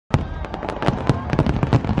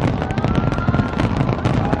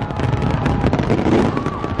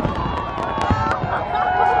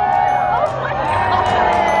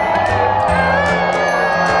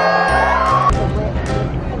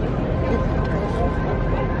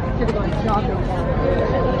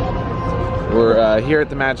We're here at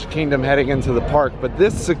the Magic Kingdom heading into the park, but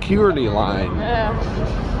this security line,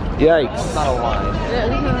 yikes. It's not a line.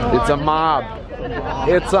 It's a mob.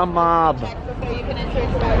 It's a mob.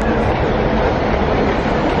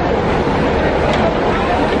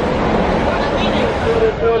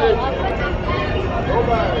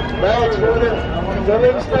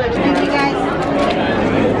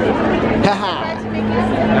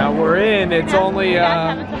 Now we're in. It's only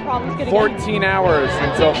 14 hours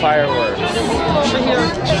until fireworks.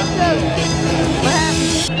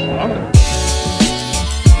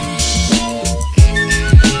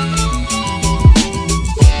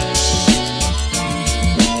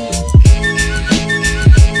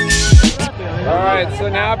 Alright, so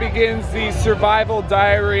now begins the survival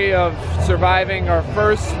diary of surviving our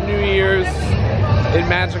first New Year's in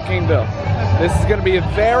Magic Kingdom. This is going to be a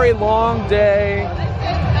very long day,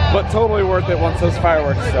 but totally worth it once those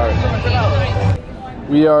fireworks start.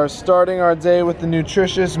 We are starting our day with the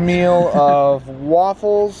nutritious meal of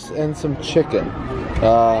waffles and some chicken.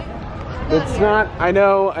 It's not, I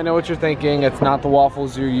know what you're thinking, it's not the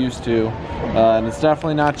waffles you're used to, and it's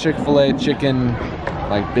definitely not Chick-fil-A chicken,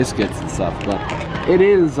 like biscuits and stuff, but it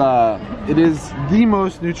is the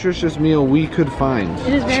most nutritious meal we could find.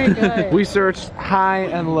 It is very good. We searched high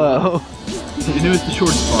and low. You knew it's the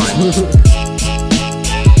short spine.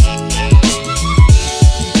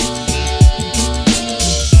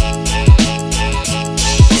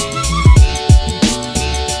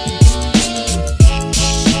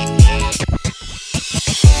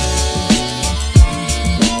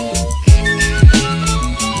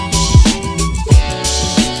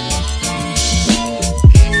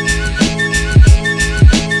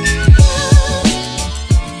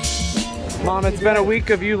 Mom, it's been a week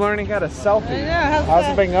of you learning how to selfie. I know, how's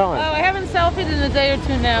it been going? Oh, I haven't selfied in a day or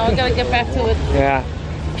two now. I gotta get back to it. Yeah.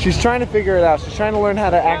 She's trying to figure it out. She's trying to learn how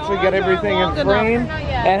to actually get everything in frame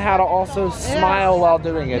and how to also smile while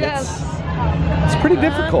doing it. It's pretty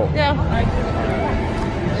difficult. Yeah.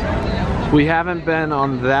 We haven't been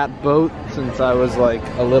on that boat since I was like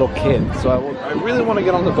a little kid, so I really want to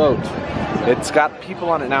get on the boat. It's got people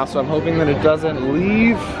on it now, so I'm hoping that it doesn't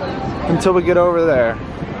leave until we get over there.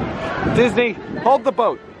 Disney, hold the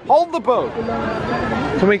boat. Hold the boat.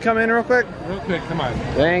 Can we come in real quick? Real quick, come on.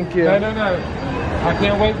 Thank you. No. I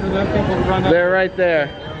can't wait for those people to run up. They're right there.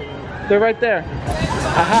 They're right there.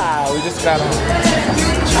 Aha, we just got them.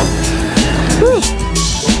 Woo.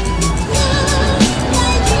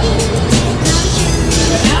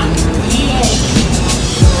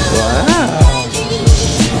 Wow.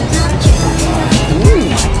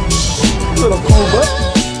 Ooh. Little cool boat.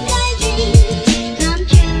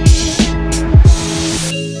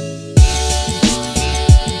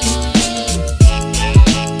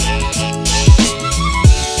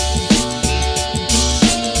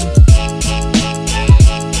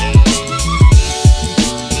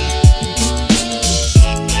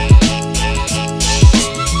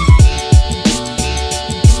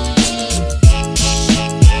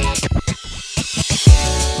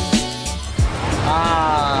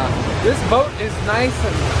 This boat is nice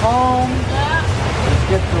and calm. Just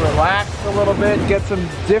get to relax a little bit, get some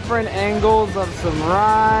different angles of some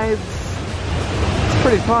rides. It's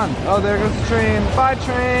pretty fun. Oh, there goes the train. Bye,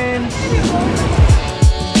 train.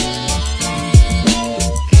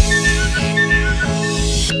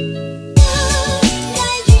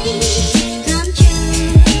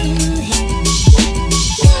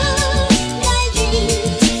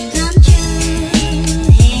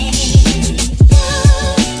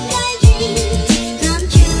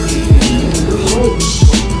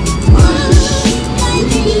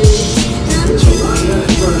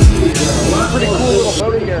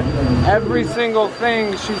 Every single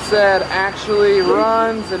thing she said actually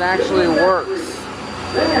runs and actually works.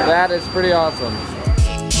 That is pretty awesome.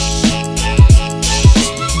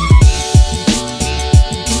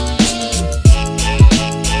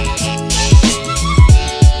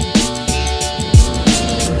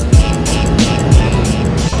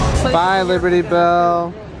 Bye, Liberty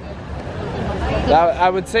Bell. I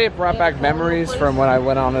would say it brought back memories from when I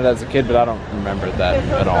went on it as a kid, but I don't remember that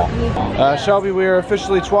at all. Shelby, we are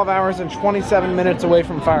officially 12 hours and 27 minutes away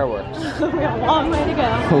from fireworks. We have a long way to go.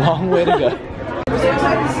 A long way to go. We're so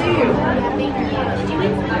excited to see you.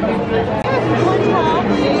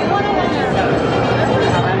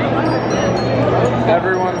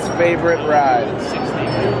 Everyone's favorite ride.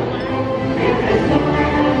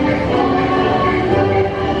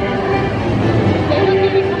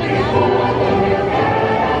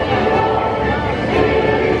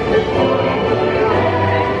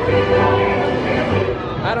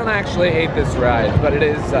 I don't actually hate this ride, but it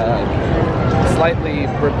is slightly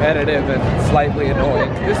repetitive and slightly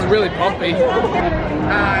annoying. This is really bumpy. We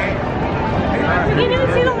didn't even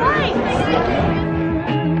see the lights.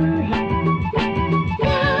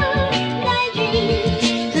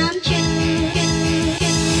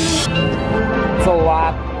 It's a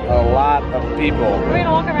lot of people. We're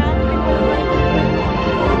gonna walk around.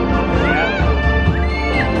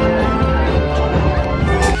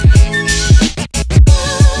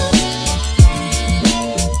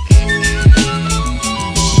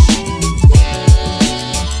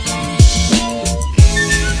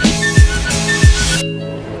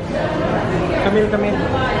 Come in.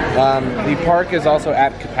 The park is also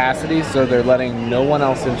at capacity, so they're letting no one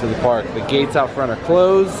else into the park. The gates out front are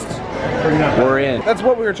closed. We're in. That's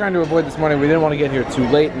what we were trying to avoid this morning. We didn't want to get here too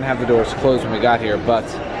late and have the doors closed when we got here, but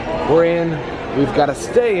we're in. We've got to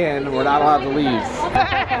stay in. We're not allowed to leave.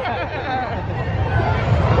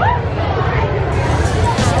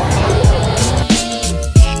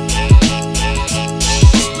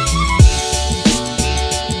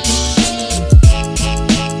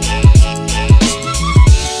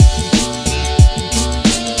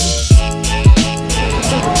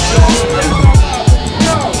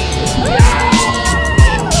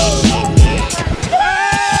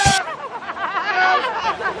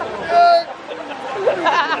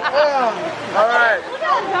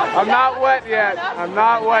 I'm not wet yet. I'm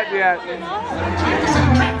not wet yet.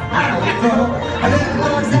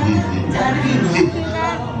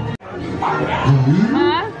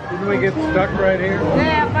 Huh? Didn't we get stuck right here?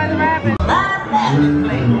 Yeah, by the rapids.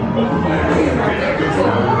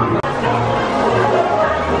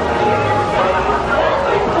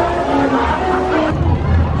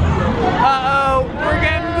 Uh-oh, we're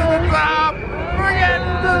getting to the top. We're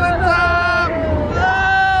getting to the top.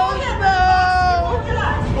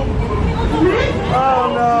 Oh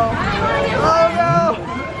no. Oh no.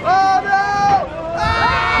 Oh no.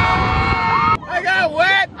 Ah! I got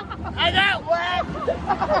wet. I got wet.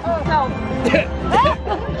 No.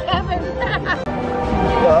 Kevin.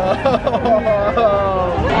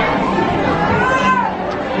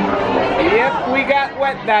 Yep, we got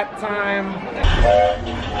wet that time.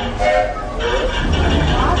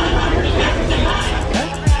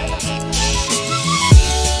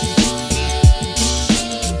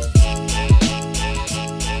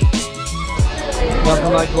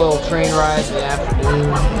 Nothing like a little train ride in the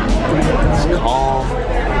afternoon. It's calm,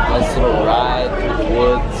 nice little ride through the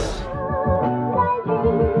woods.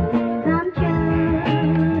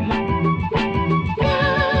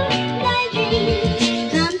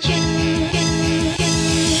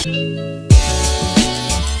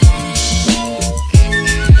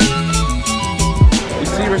 You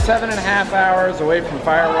see, we're 7.5 hours away from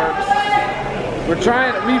fireworks. We've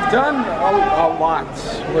done a lot.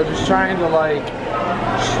 We're just trying to like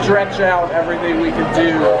stretch out everything we can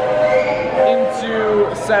do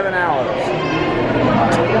into 7 hours.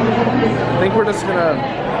 I think we're just gonna...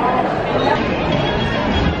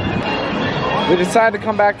 We decided to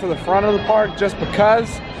come back to the front of the park just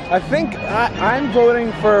because I think I'm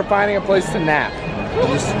voting for finding a place to nap.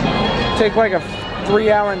 Just take like a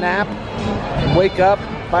 3-hour nap, wake up,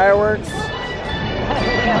 fireworks.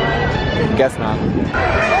 Guess not.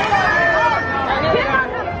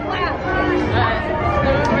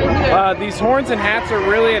 These horns and hats are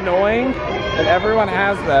really annoying, and everyone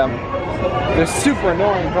has them. They're super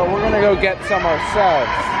annoying, but we're gonna go get some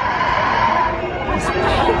ourselves. It's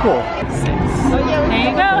cool. There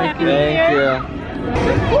you go. Happy New Year.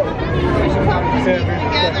 Thank you. We should probably just keep them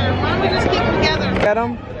together. Why don't we just keep them together? Get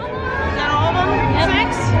them? Got all of them?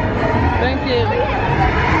 6? Thank you.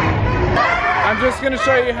 I'm just gonna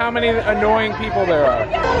show you how many annoying people there are.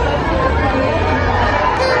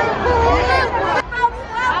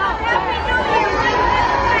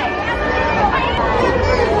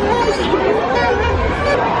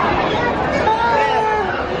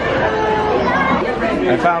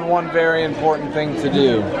 I found one very important thing to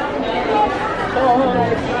do.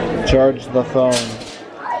 Charge the phone.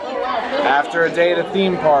 After a day at a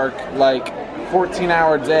theme park, like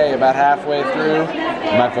 14-hour day, about halfway through,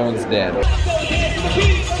 my phone's dead.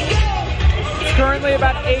 It's currently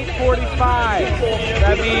about 8:45.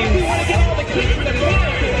 That means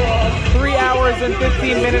 3 hours and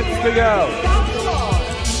 15 minutes to go.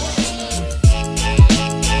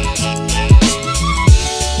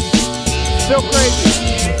 Still crazy.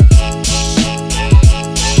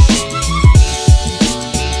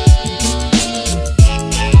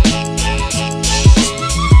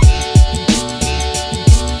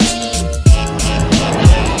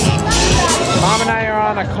 Mom and I are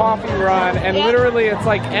on a coffee run, and and literally it's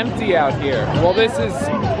like empty out here. Well, this is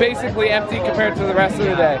basically empty compared to the rest of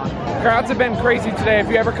the day. Crowds have been crazy today. If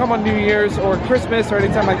you ever come on New Year's or Christmas or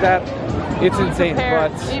anytime like that, it's insane.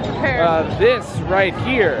 But this right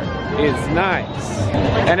here is nice.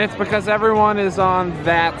 And it's because everyone is on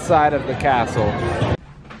that side of the castle.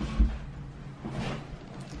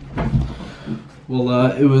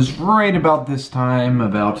 Well, it was right about this time,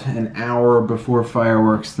 about an hour before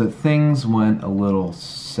fireworks, that things went a little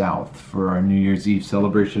south for our New Year's Eve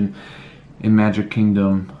celebration in Magic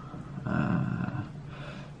Kingdom.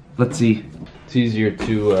 Let's see. It's easier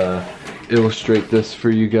to illustrate this for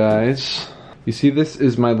you guys. You see, this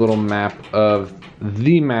is my little map of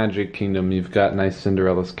the Magic Kingdom. You've got nice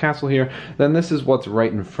Cinderella's castle here. Then this is what's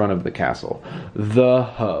right in front of the castle, the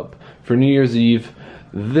hub. For New Year's Eve,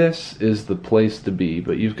 this is the place to be,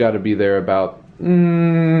 but you've got to be there about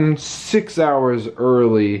 6 hours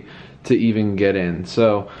early to even get in.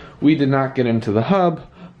 So we did not get into the hub,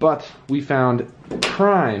 but we found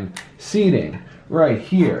prime seating right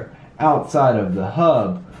here outside of the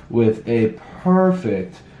hub with a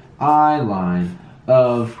perfect eye line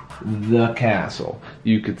of the castle.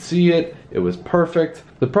 You could see it, it was perfect.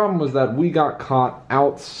 The problem was that we got caught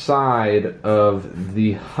outside of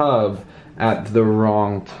the hub at the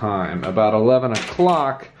wrong time. About 11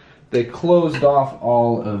 o'clock, they closed off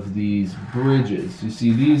all of these bridges. You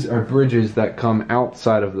see, these are bridges that come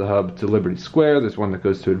outside of the hub to Liberty Square. There's one that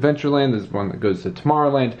goes to Adventureland, there's one that goes to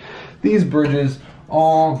Tomorrowland. These bridges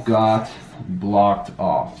all got blocked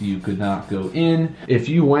off. You could not go in. If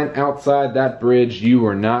you went outside that bridge, you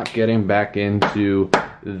were not getting back into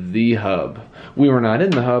the hub. We were not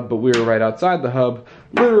in the hub, but we were right outside the hub,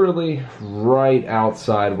 literally right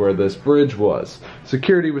outside where this bridge was.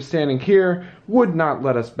 Security was standing here, would not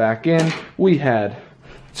let us back in. We had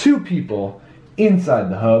 2 people inside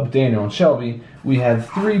the hub, Daniel and Shelby. We had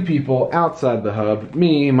 3 people outside the hub,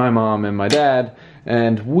 me, my mom, and my dad,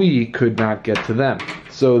 and we could not get to them.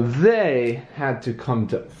 So they had to come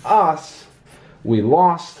to us. We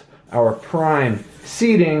lost our prime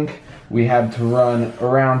seating. We had to run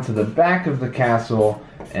around to the back of the castle,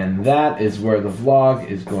 and that is where the vlog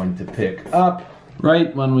is going to pick up.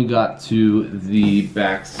 Right when we got to the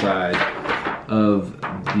back side of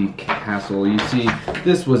the castle, you see,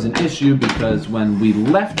 this was an issue because when we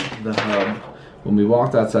left the hub, when we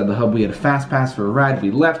walked outside the hub, we had a fast pass for a ride. We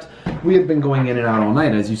left. We had been going in and out all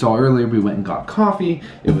night. As you saw earlier, we went and got coffee.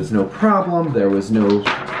 It was no problem. There was no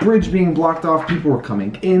bridge being blocked off. People were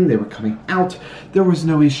coming in. They were coming out. There was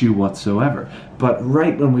no issue whatsoever. But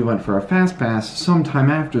right when we went for our fast pass, sometime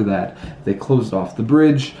after that, they closed off the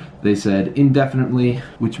bridge. They said indefinitely,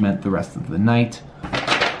 which meant the rest of the night.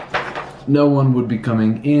 No one would be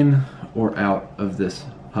coming in or out of this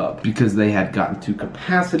hub because they had gotten to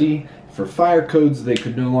capacity. For fire codes, they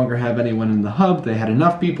could no longer have anyone in the hub. They had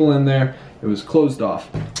enough people in there. It was closed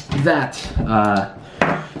off. That,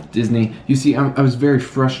 Disney, you see, I was very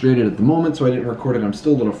frustrated at the moment, so I didn't record it. I'm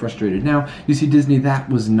still a little frustrated now. You see, Disney, that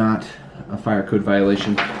was not a fire code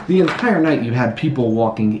violation. The entire night you had people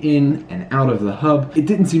walking in and out of the hub. It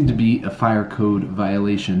didn't seem to be a fire code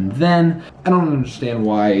violation then. I don't understand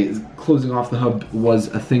why closing off the hub was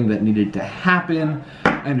a thing that needed to happen.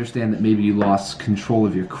 I understand that maybe you lost control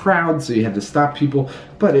of your crowd, so you had to stop people,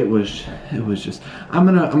 but it was just, I'm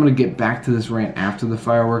gonna get back to this rant after the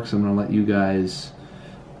fireworks. I'm gonna let you guys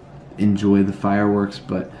enjoy the fireworks,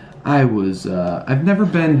 but I've never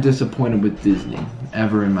been disappointed with Disney,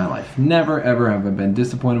 ever in my life. Never, ever have I been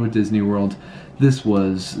disappointed with Disney World. This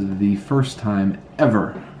was the first time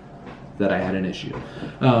ever that I had an issue.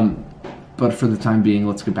 But for the time being,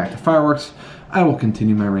 let's get back to fireworks. I will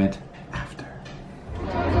continue my rant after.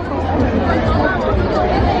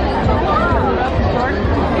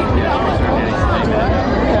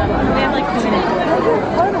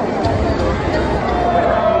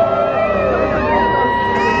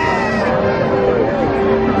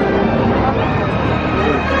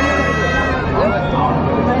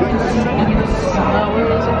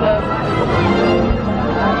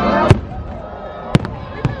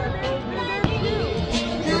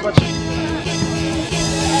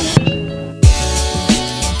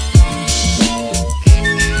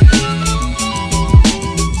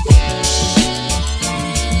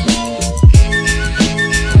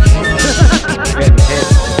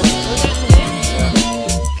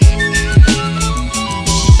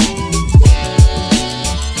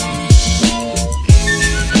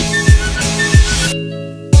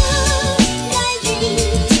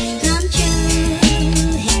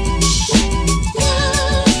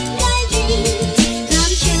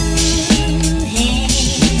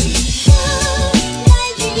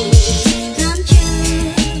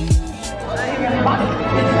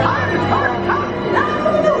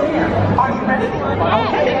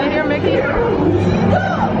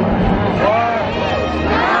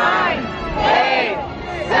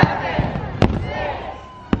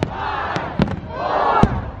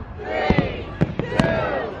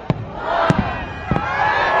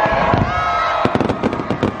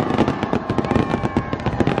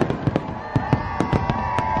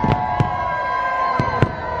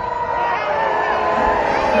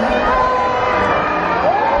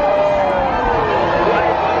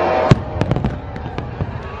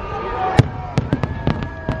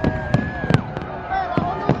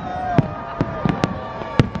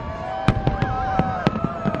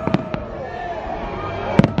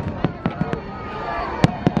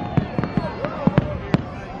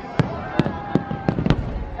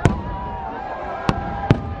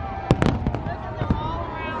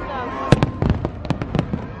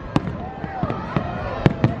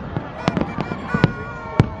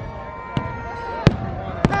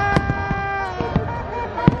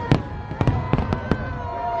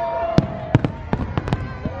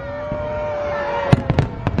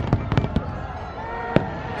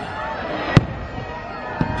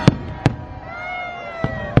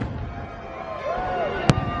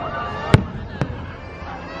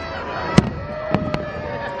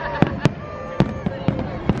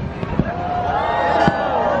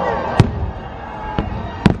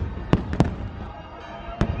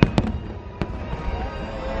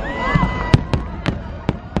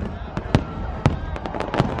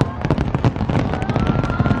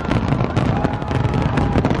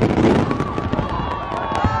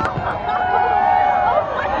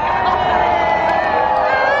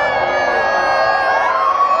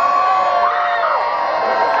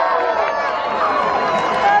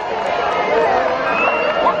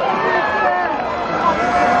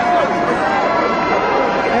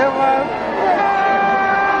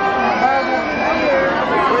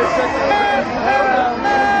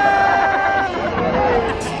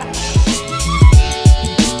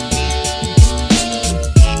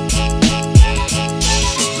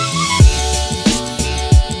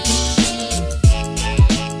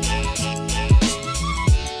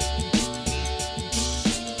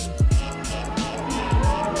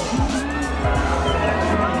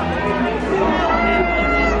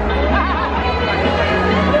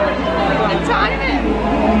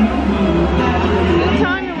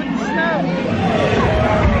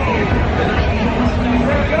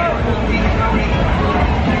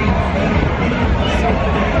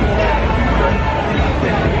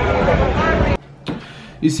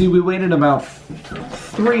 You see, we waited about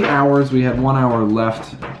 3 hours. We had 1 hour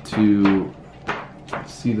left to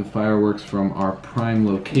see the fireworks from our prime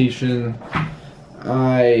location.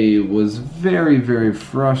 I was very, very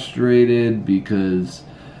frustrated because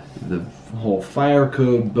the whole fire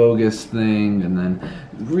code bogus thing, and then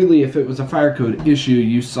really if it was a fire code issue,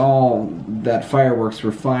 you saw that fireworks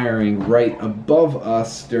were firing right above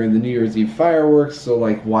us during the New Year's Eve fireworks, so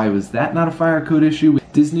like why was that not a fire code issue?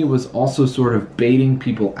 Disney was also sort of baiting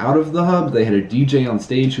people out of the hub. They had a DJ on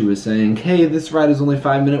stage who was saying, hey, this ride is only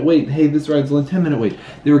 5-minute wait, hey, this ride's only 10-minute wait.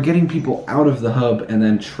 They were getting people out of the hub and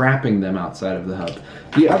then trapping them outside of the hub.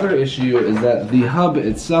 The other issue is that the hub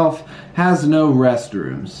itself has no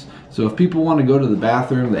restrooms. So if people want to go to the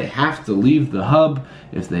bathroom, they have to leave the hub.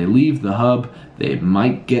 If they leave the hub, they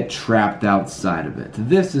might get trapped outside of it.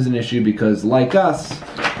 This is an issue because, like us,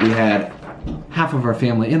 we had half of our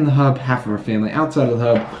family in the hub, half of our family outside of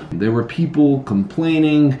the hub. There were people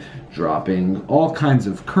complaining, dropping all kinds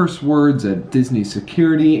of curse words at Disney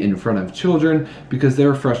security in front of children because they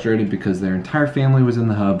were frustrated because their entire family was in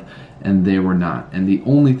the hub and they were not. And the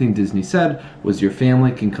only thing Disney said was your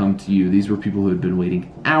family can come to you. These were people who had been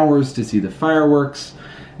waiting hours to see the fireworks,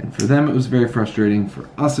 and for them it was very frustrating. For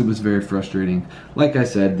us it was very frustrating. Like I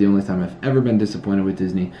said, the only time I've ever been disappointed with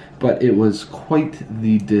Disney, but it was quite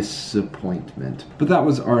the disappointment. But that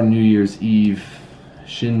was our New Year's Eve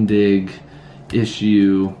shindig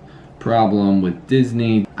issue, problem with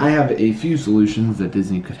Disney. I have a few solutions that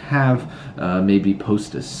Disney could have. Maybe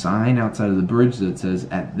post a sign outside of the bridge that says,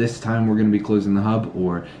 at this time we're going to be closing the hub,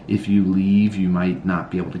 or if you leave you might not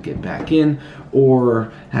be able to get back in,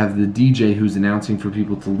 or have the DJ who's announcing for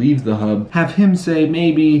people to leave the hub, have him say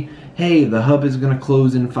maybe, hey, the hub is going to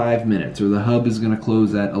close in 5 minutes, or the hub is going to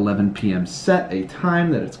close at 11 p.m. Set a time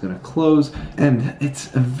that it's going to close, and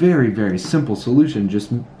it's a very, very simple solution.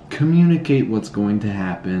 Just communicate what's going to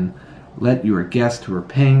happen. Let your guests who are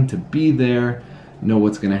paying to be there know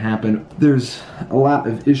what's going to happen. There's a lot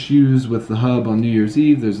of issues with the hub on New Year's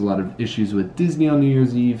Eve. There's a lot of issues with Disney on New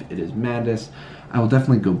Year's Eve. It is madness. I will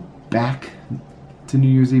definitely go back to New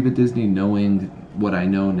Year's Eve at Disney knowing what I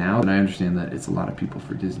know now. And I understand that it's a lot of people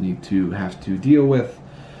for Disney to have to deal with.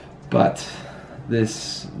 But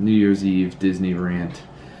this New Year's Eve Disney rant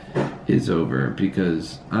is over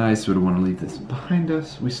because I sort of want to leave this behind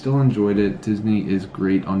us. We still enjoyed it. Disney is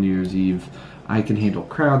great on New Year's Eve. I can handle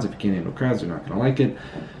crowds. If you can't handle crowds, you're not going to like it.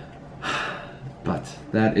 But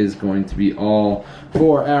that is going to be all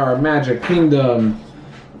for our Magic Kingdom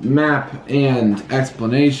map and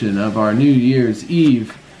explanation of our New Year's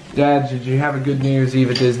Eve. Dad, did you have a good New Year's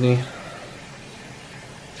Eve at Disney?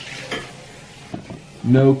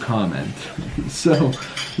 No comment. So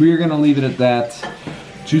we are going to leave it at that.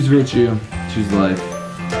 Choose virtue, choose life.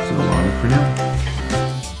 So long for now.